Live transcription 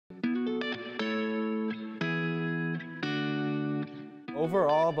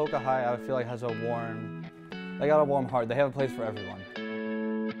Overall, Boca High, I feel like has they got a warm heart. They have a place for everyone.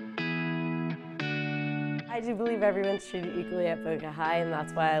 I do believe everyone's treated equally at Boca High, and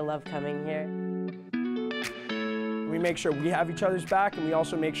that's why I love coming here. We make sure we have each other's back, and we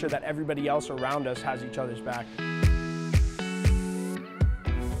also make sure that everybody else around us has each other's back.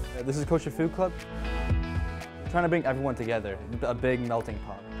 This is Kosher Food Club. We're trying to bring everyone together, a big melting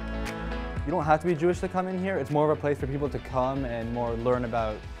pot. You don't have to be Jewish to come in here. It's more of a place for people to come and more learn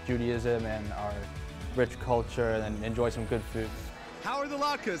about Judaism and our rich culture and enjoy some good food. How are the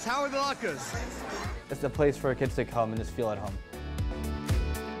latkes? How are the latkes? It's a place for kids to come and just feel at home.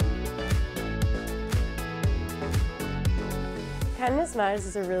 Kindness Matters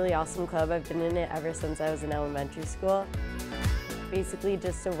is a really awesome club. I've been in it ever since I was in elementary school. Basically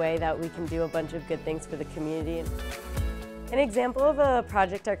just a way that we can do a bunch of good things for the community. An example of a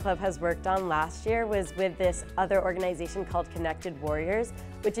project our club has worked on last year was with this other organization called Connected Warriors,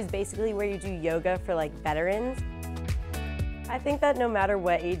 which is basically where you do yoga for like veterans. I think that no matter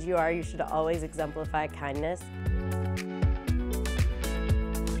what age you are, you should always exemplify kindness.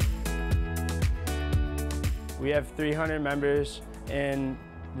 We have 300 members in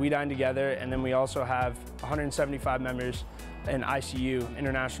We Dine Together, and then we also have 175 members in ICU,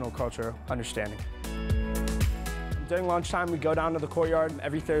 International Cultural Understanding. During lunchtime, we go down to the courtyard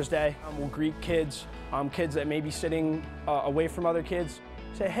every Thursday. We'll greet kids, kids that may be sitting away from other kids.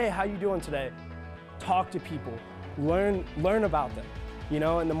 Say, hey, how you doing today? Talk to people, learn about them, you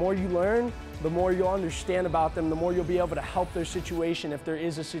know, and the more you learn, the more you'll understand about them, the more you'll be able to help their situation if there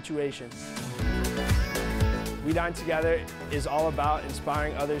is a situation. We Dine Together is all about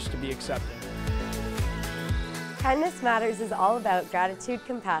inspiring others to be accepted. Kindness Matters is all about gratitude,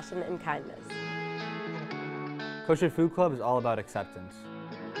 compassion, and kindness. Kosher Food Club is all about acceptance.